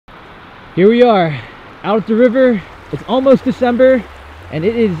Here we are out at the river. It's almost December and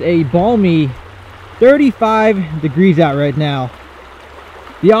it is a balmy 35 degrees out right now.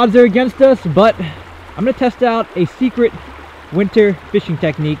 The odds are against us, but I'm gonna test out a secret winter fishing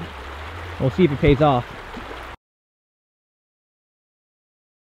technique. We'll see if it pays off.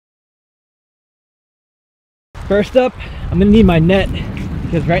 First up, I'm gonna need my net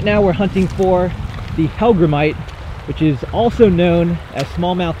because right now we're hunting for the hellgrammite, which is also known as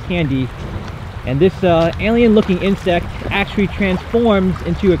smallmouth candy. And this alien looking insect actually transforms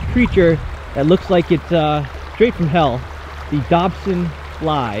into a creature that looks like it's straight from hell, the Dobson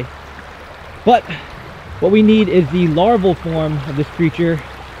fly. But what we need is the larval form of this creature,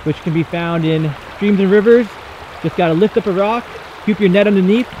 which can be found in streams and rivers. Just gotta lift up a rock, keep your net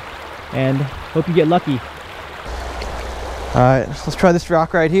underneath, and hope you get lucky. All right, let's try this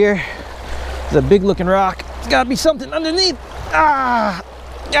rock right here. It's a big looking rock. There's gotta be something underneath. Ah,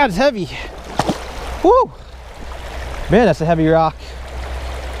 God, it's heavy. Woo! Man, that's a heavy rock.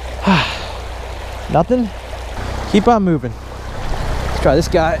 Nothing? Keep on moving. Let's try this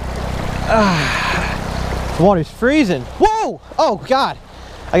guy. The water's freezing. Whoa! Oh, God.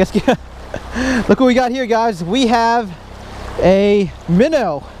 I guess, look what we got here, guys. We have a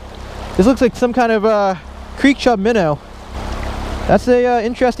minnow. This looks like some kind of creek chub minnow. That's a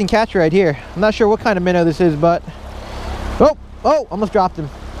interesting catch right here. I'm not sure what kind of minnow this is, but... Oh, almost dropped him.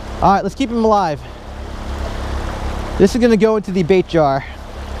 All right, let's keep him alive. This is gonna go into the bait jar.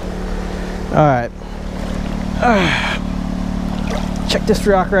 All right. Check this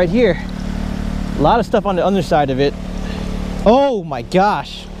rock right here. A lot of stuff on the underside of it. Oh my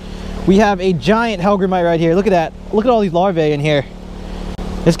gosh. We have a giant hellgrammite right here. Look at that. Look at all these larvae in here.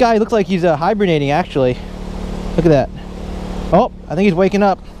 This guy looks like he's hibernating, actually. Look at that. Oh, I think he's waking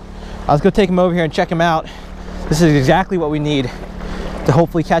up. I was gonna take him over here and check him out. This is exactly what we need to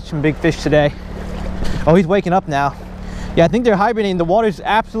hopefully catch some big fish today. Oh, he's waking up now. Yeah, I think they're hibernating. The water's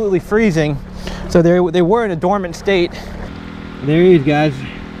absolutely freezing. So they were in a dormant state. There he is, guys.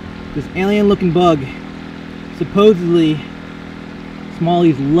 This alien looking bug. Supposedly,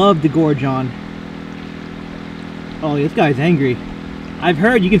 smallies love to gorge on. Oh, this guy's angry. I've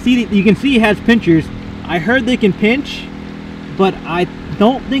heard, you can see he has pinchers. I heard they can pinch, but I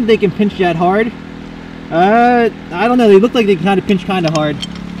don't think they can pinch that hard. I don't know, they look like they can kind of pinch kind of hard.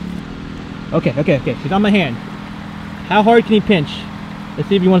 Okay, he's on my hand. How hard can he pinch? Let's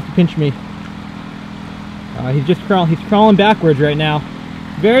see if he wants to pinch me. He's just crawling backwards right now.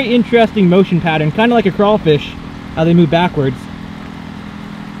 Very interesting motion pattern, kind of like a crawfish, how they move backwards.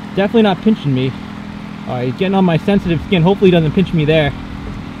 Definitely not pinching me. Alright, he's getting on my sensitive skin. Hopefully he doesn't pinch me there.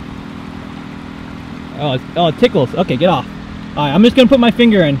 Oh, it tickles. Okay, get off. Alright, I'm just gonna put my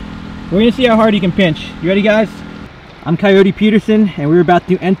finger in. We're gonna see how hard he can pinch. You ready, guys? I'm Coyote Peterson, and we're about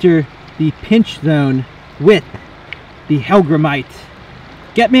to enter the pinch zone with the hellgrammite.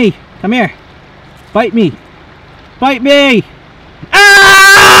 Get me! Come here! Bite me! Bite me!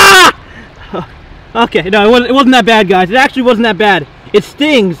 Ah! Okay, no, it wasn't that bad, guys. It actually wasn't that bad. It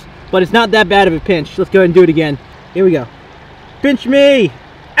stings, but it's not that bad of a pinch. Let's go ahead and do it again. Here we go. Pinch me!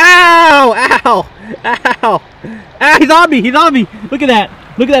 Ow! Ow! Ow! Ah, he's on me! He's on me! Look at that!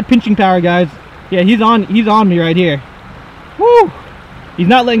 Look at that pinching power, guys. Yeah, he's on me right here. Woo! He's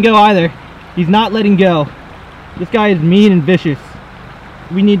not letting go either. He's not letting go. This guy is mean and vicious.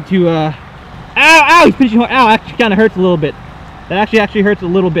 We need to ow! Ow! He's pinching hard. Ow! Actually kind of hurts a little bit. That actually hurts a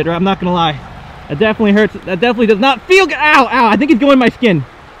little bit, right? I'm not gonna lie. That definitely hurts. That definitely does not feel good. Ow! Ow! I think he's going in my skin.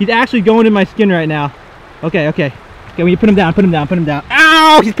 He's actually going in my skin right now. Okay, when you put him down, put him down.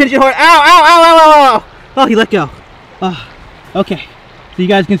 Ow! He's pinching hard. Ow! Ow! Ow! Ow! Ow! Ow! Oh, he let go. Okay. So you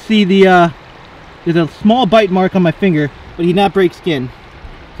guys can see there's a small bite mark on my finger, but he did not break skin.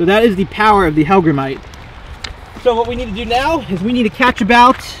 So that is the power of the hellgrammite. So what we need to do now is we need to catch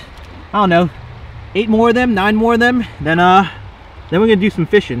about, I don't know, 8 more of them, 9 more of them. Then we're gonna do some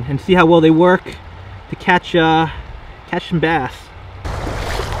fishing and see how well they work to catch some bass.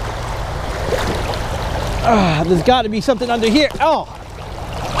 There's got to be something under here. Oh,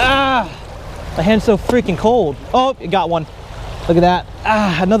 my hand's so freaking cold. Oh, it got one. Look at that.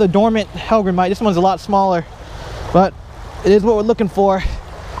 Another dormant hellgrammite. This one's a lot smaller, but it is what we're looking for.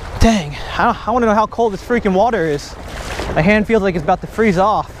 Dang, I want to know how cold this freaking water is. My hand feels like it's about to freeze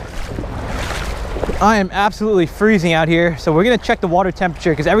off. I am absolutely freezing out here, so we're gonna check the water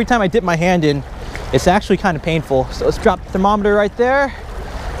temperature because every time I dip my hand in, it's actually kind of painful. So let's drop the thermometer right there,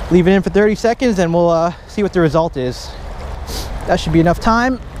 leave it in for 30 seconds, and we'll see what the result is. That should be enough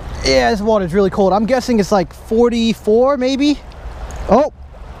time. Yeah, this water is really cold. I'm guessing it's like 44 maybe. Oh,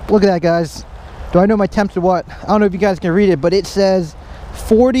 look at that, guys. Do I know my temps or what? I don't know if you guys can read it, but it says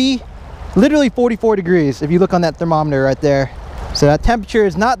 40 literally 44 degrees if you look on that thermometer right there. So that temperature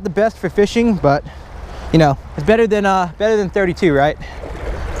is not the best for fishing, but you know, it's better than 32, right?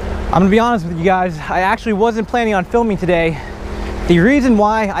 I'm gonna be honest with you guys, I actually wasn't planning on filming today. The reason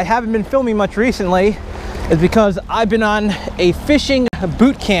why I haven't been filming much recently is because I've been on a fishing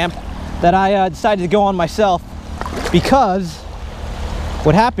boot camp that I decided to go on myself, because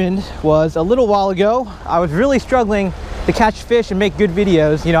what happened was a little while ago I was really struggling to catch fish and make good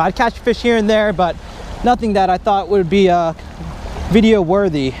videos. You know, I'd catch fish here and there, but nothing that I thought would be video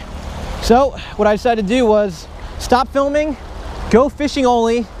worthy. So what I decided to do was stop filming, go fishing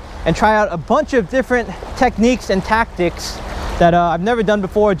only, and try out a bunch of different techniques and tactics that I've never done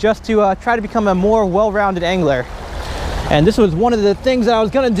before, just to try to become a more well-rounded angler. And this was one of the things that I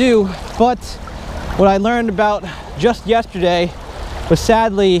was gonna do, but what I learned about just yesterday was,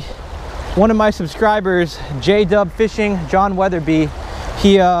 sadly, one of my subscribers, J-Dub Fishing, John Weatherby,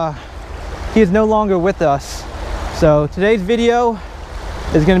 he is no longer with us. So today's video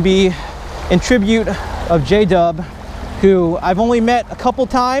is gonna be in tribute of J-Dub, who I've only met a couple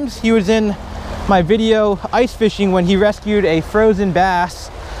times. He was in my video ice fishing when he rescued a frozen bass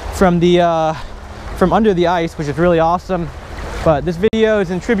from under the ice, which is really awesome. But this video is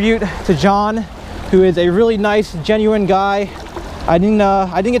in tribute to John, who is a really nice, genuine guy. I didn't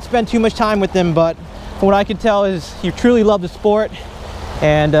get to spend too much time with him, but from what I could tell is he truly loved the sport,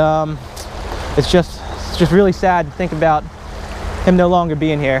 and it's just really sad to think about him no longer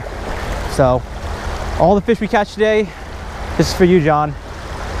being here. So all the fish we catch today, this is for you, John.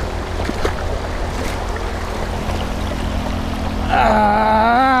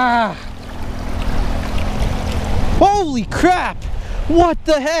 Ah! Holy crap! What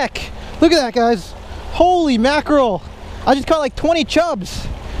the heck? Look at that, guys. Holy mackerel! I just caught like 20 chubs.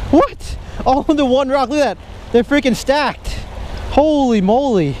 What? All into one rock. Look at that. They're freaking stacked. Holy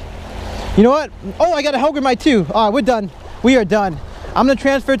moly. You know what? Oh, I got a hellgrammite too. All right, we're done. We are done. I'm gonna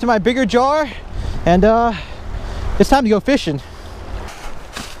transfer it to my bigger jar, and it's time to go fishing.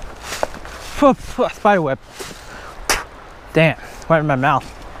 Spider web. Damn, right in my mouth.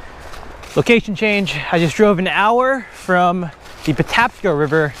 Location change. I just drove an hour from the Patapsco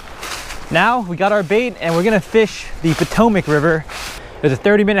River. Now we got our bait and we're gonna fish the Potomac River. There's a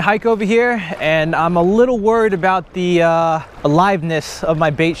 30-minute hike over here, and I'm a little worried about the aliveness of my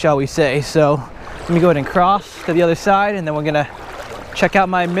bait, shall we say. So let me go ahead and cross to the other side, and then we're gonna check out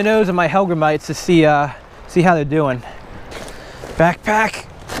my minnows and my hellgrammites to see how they're doing. Backpack.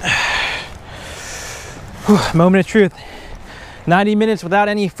 Moment of truth. 90 minutes without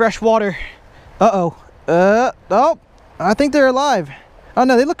any fresh water. Oh, I think they're alive. Oh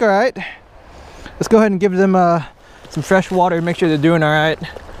no, they look all right. Let's go ahead and give them some fresh water and make sure they're doing all right.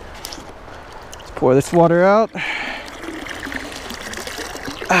 Let's pour this water out.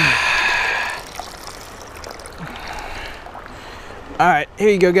 All right, here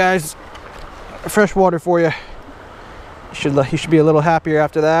you go, guys. Fresh water for you. You should be a little happier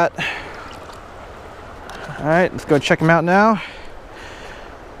after that. All right, let's go check them out now.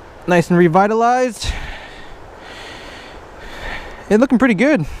 Nice and revitalized. They're looking pretty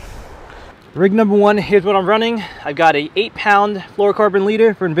good. Rig number one, here's what I'm running. I've got a 8-pound fluorocarbon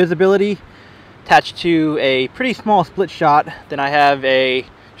leader for invisibility attached to a pretty small split shot. Then I have a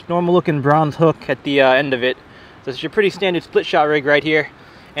normal looking bronze hook at the end of it. So it's your pretty standard split shot rig right here.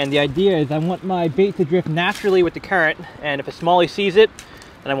 And the idea is I want my bait to drift naturally with the current, and if a smallie sees it,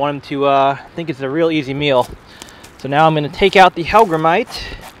 then I want him to think it's a real easy meal. So now I'm going to take out the hellgrammite,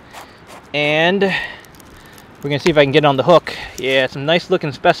 and we're going to see if I can get it on the hook. Yeah, some nice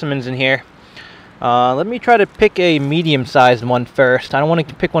looking specimens in here. Let me try to pick a medium-sized one first. I don't want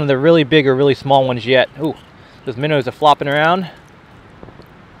to pick one of the really big or really small ones yet. Ooh, those minnows are flopping around.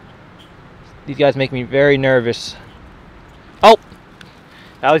 These guys make me very nervous. Oh!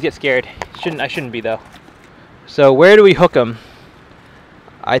 I always get scared. I shouldn't be though. So where do we hook them?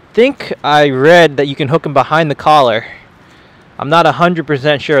 I think I read that you can hook them behind the collar. I'm not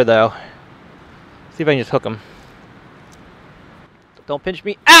 100% sure though. Let's see if I can just hook them. Don't pinch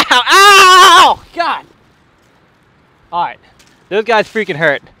me. Ow! Ow! God! Alright. Those guys freaking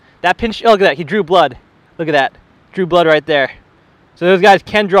hurt. That pinch, oh, look at that. He drew blood. Look at that. Drew blood right there. So those guys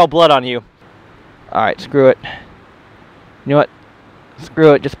can draw blood on you. Alright, screw it. You know what?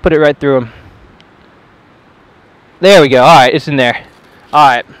 Screw it. Just put it right through him. There we go. Alright, it's in there.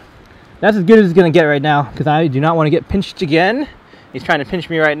 Alright. That's as good as it's going to get right now, because I do not want to get pinched again. He's trying to pinch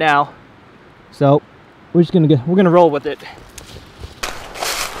me right now. So, we're just going to roll with it.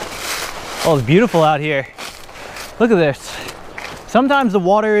 Oh, it's beautiful out here. Look at this. Sometimes the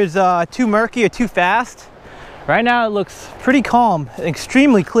water is too murky or too fast, Right now it looks pretty calm,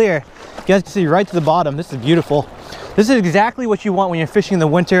 extremely clear. You guys can see right to the bottom. This is beautiful. This is exactly what you want when you're fishing in the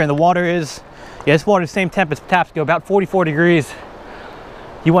winter and the water is, yeah, this water is the same temp as Patapsco, about 44 degrees.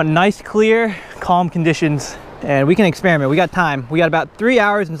 You want nice, clear, calm conditions, and we can experiment. We got time. We got about 3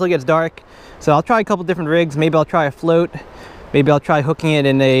 hours until it gets dark. So I'll try a couple different rigs. Maybe I'll try a float. Maybe I'll try hooking it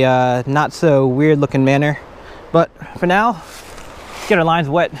in a not so weird looking manner. But for now, let's get our lines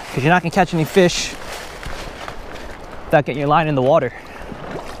wet because you're not gonna catch any fish without getting your line in the water.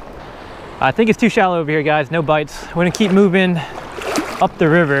 I think it's too shallow over here, guys. No bites. We're gonna keep moving up the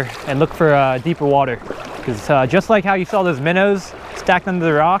river and look for deeper water. Because just like how you saw those minnows stacked under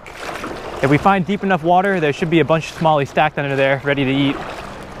the rock, if we find deep enough water, there should be a bunch of smallies stacked under there, ready to eat.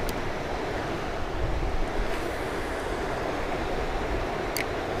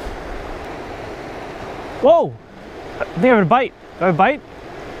 Whoa! I think I have a bite. Do I have a bite?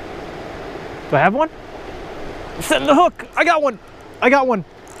 Do I have one? Setting the hook! I got one! I got one!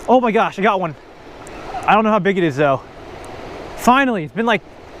 Oh my gosh, I got one. I don't know how big it is though. Finally, it's been like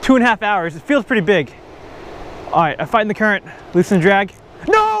 2.5 hours. It feels pretty big. All right, I'm fighting the current. Loosen the drag.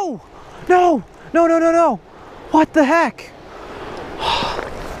 No! No! No, no, no, no! What the heck?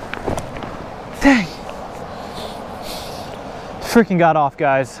 Dang. Freaking got off,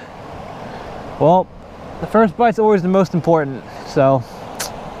 guys. Well, the first bite's always the most important, so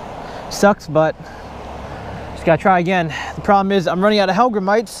sucks, but just gotta try again. The problem is I'm running out of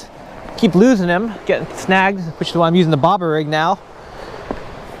Hellgrammites. Keep losing them, getting snagged, which is why I'm using the bobber rig now.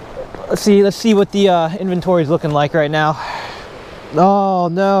 Let's see what the inventory is looking like right now. Oh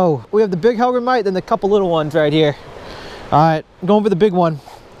no, we have the big Hellgrammite, then the couple little ones right here. All right, I'm going for the big one.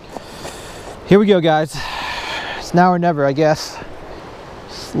 Here we go, guys. It's now or never, I guess.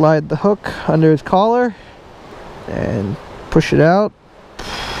 Slide the hook under his collar and push it out.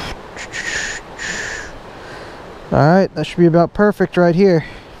 All right, that should be about perfect right here.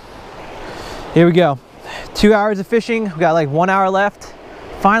 Here we go. 2 hours of fishing. We got like 1 hour left.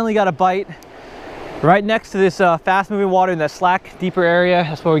 Finally got a bite right next to this fast moving water in that slack, deeper area.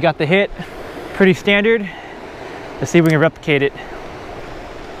 That's where we got the hit. Pretty standard. Let's see if we can replicate it.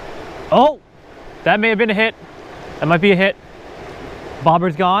 Oh, that may have been a hit. That might be a hit.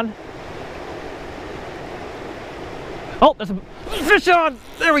 Bobber's gone. Oh, there's a fish on.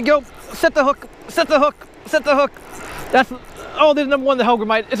 There we go. Set the hook. Set the hook. Set the hook. That's, oh, there's number one, the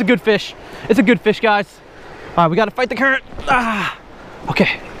Hellgrammite. It's a good fish. It's a good fish, guys. All right, we got to fight the current. Ah,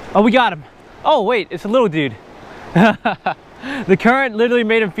 okay. Oh, we got him. Oh, wait, it's a little dude. The current literally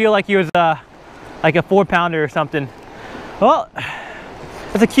made him feel like he was like a 4-pounder or something. Well,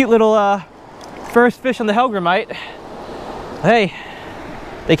 that's a cute little first fish on the Hellgrammite. Hey,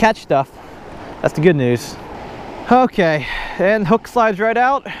 they catch stuff. That's the good news. Okay, and hook slides right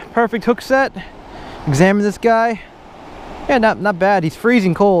out. Perfect hook set. Examine this guy. Yeah, not bad. He's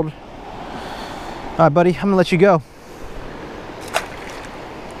freezing cold. All right, buddy, I'm gonna let you go.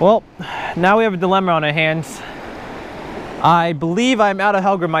 Well, now we have a dilemma on our hands. I believe I'm out of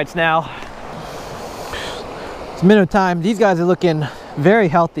Hellgrammites now. It's minnow time. These guys are looking very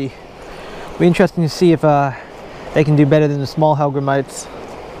healthy. It'll be interesting to see if they can do better than the small Hellgrammites.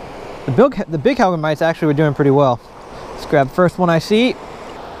 The big Hellgrammites actually were doing pretty well. Let's grab the first one I see.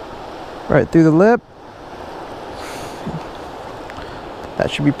 Right through the lip. That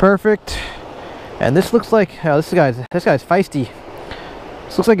should be perfect. And this looks like, oh, this guy's feisty.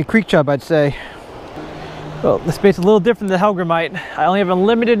 This looks like a creek chub, I'd say. Well, this bait's a little different than the Hellgrammite. I only have a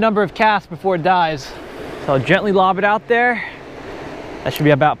limited number of casts before it dies. So I'll gently lob it out there. That should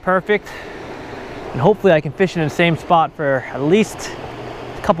be about perfect. And hopefully I can fish it in the same spot for at least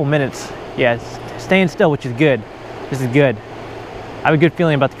a couple minutes. Yeah, it's staying still, which is good. This is good. I have a good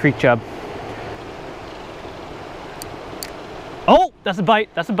feeling about the creek chub. Oh, that's a bite,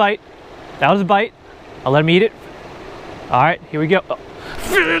 that's a bite. That was a bite. I'll let him eat it. All right, here we go. Oh.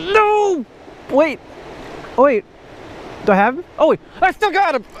 No! Wait. Oh, wait. Do I have him? Oh, wait. I still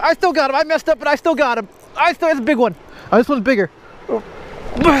got him. I still got him. I messed up, but I still got him. It's a big one. Oh, this one's bigger. Oh.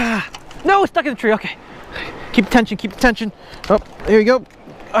 No, it's stuck in the tree. Okay. Keep the tension, keep the tension. Oh, here we go.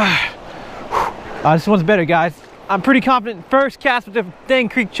 This one's better, guys. I'm pretty confident. First cast with the dang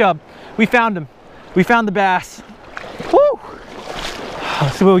creek chub. We found him. We found the bass. Woo!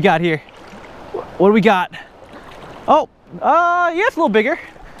 Let's see what we got here. What do we got? Oh, yeah, it's a little bigger.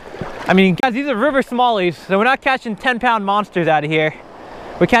 I mean, guys, these are river smallies, so we're not catching 10-pound monsters out of here.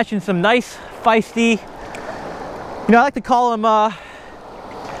 We're catching some nice, feisty, you know, I like to call them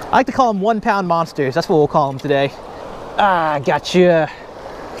 1-pound monsters. That's what we'll call them today. Ah, gotcha.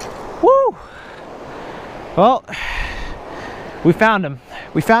 Woo! Well, we found them.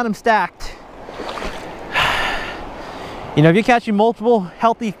 We found them stacked. You know, if you're catching multiple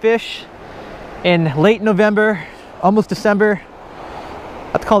healthy fish in late November, almost December,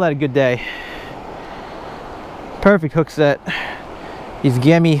 I'd call that a good day. Perfect hook set. These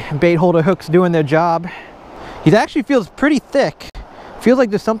gammy bait holder hooks doing their job. He actually feels pretty thick. Feels like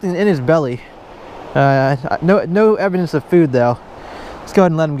there's something in his belly. No evidence of food though. Let's go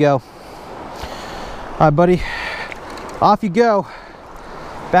ahead and let him go. All right, buddy. Off you go.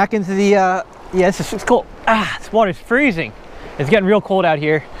 Back into the, yeah, it's cold. Ah, this water's freezing. It's getting real cold out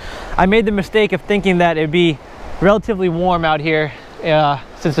here. I made the mistake of thinking that it'd be relatively warm out here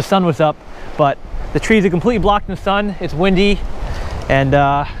since the sun was up, but the trees are completely blocked in the sun. It's windy, and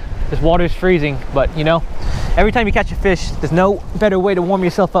this water is freezing. But you know, every time you catch a fish, there's no better way to warm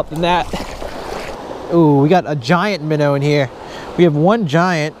yourself up than that. Ooh, we got a giant minnow in here. We have one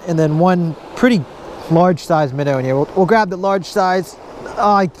giant and then one pretty large size minnow in here. We'll grab the large size.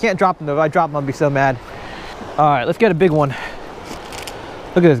 Oh, I can't drop them though. If I drop them, I'll be so mad. All right, let's get a big one.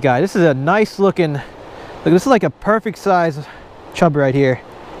 Look at this guy. This is a nice looking, look, this is like a perfect size chub right here.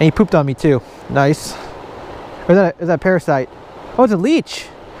 And he pooped on me too. Nice. Or is that a parasite? Oh, it's a leech.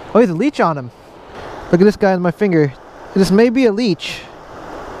 Oh, he has a leech on him. Look at this guy on my finger. This may be a leech.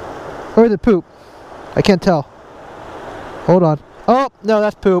 Or is it poop? I can't tell. Hold on. Oh, no,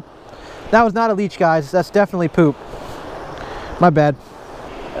 that's poop. That was not a leech, guys. That's definitely poop. My bad.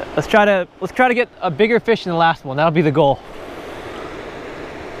 Let's try to get a bigger fish than the last one. That'll be the goal.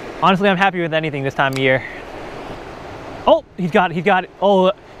 Honestly, I'm happy with anything this time of year. Oh, he's got it.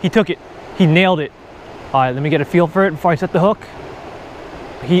 Oh, he took it. He nailed it. All right, let me get a feel for it before I set the hook.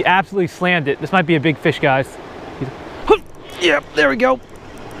 He absolutely slammed it. This might be a big fish, guys. Yep, there we go.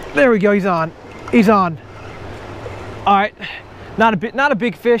 There we go, he's on. He's on. All right, not a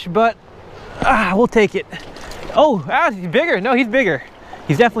big fish, but we'll take it. Oh, he's bigger. No, he's bigger.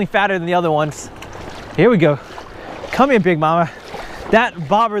 He's definitely fatter than the other ones. Here we go. Come here, big mama. That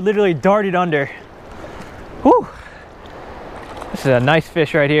bobber literally darted under. Whew. This is a nice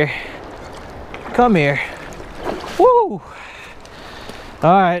fish right here. Come here. Woo!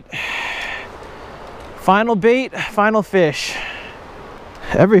 All right. Final bait, final fish.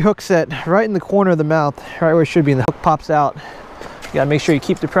 Every hook set right in the corner of the mouth, right where it should be, and the hook pops out. You gotta make sure you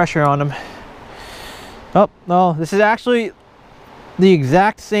keep the pressure on them. Oh, no, this is actually the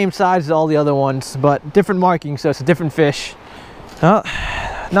exact same size as all the other ones, but different marking, so it's a different fish. Oh,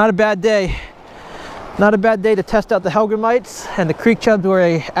 not a bad day. Not a bad day to test out the Hellgrammites, and the creek chubs were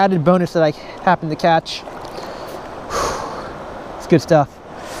a added bonus that I happened to catch. Whew. It's good stuff.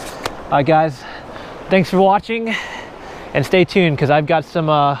 All right, guys, thanks for watching, and stay tuned because I've got some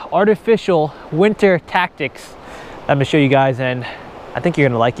artificial winter tactics I'm gonna show you guys, and I think you're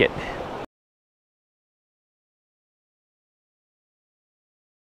gonna like it.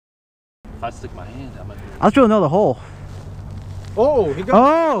 If I stick my hand, I'm gonna... I'll drill another hole. Oh, he goes.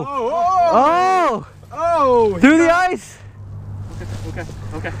 Oh! Oh! Oh! Through the ice!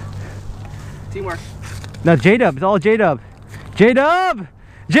 Okay. Teamwork. No, J-Dub. It's all J-Dub. J-Dub!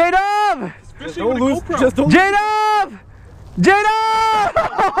 J-Dub! Don't lose. Just don't. J-Dub! J-Dub!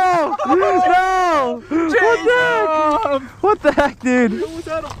 No! J-Dub! What the heck, dude?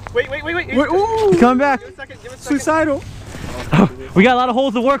 Wait. Ooh. Come back. Give me a second. Suicidal. Oh, we got a lot of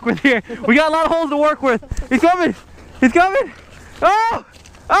holes to work with here. We got a lot of holes to work with. He's coming. He's coming. Oh!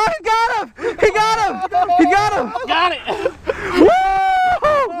 Oh, he got him! He got him! He got him! Got it! Woo!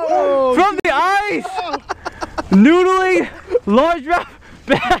 Oh, from the ice! Noodling largemouth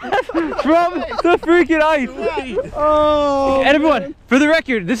bass from the freaking ice! Oh! And everyone, for the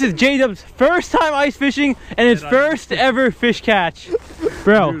record, this is J-Dub's first time ice fishing and his first ever fish catch.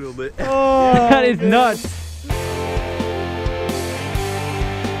 Bro, that is nuts.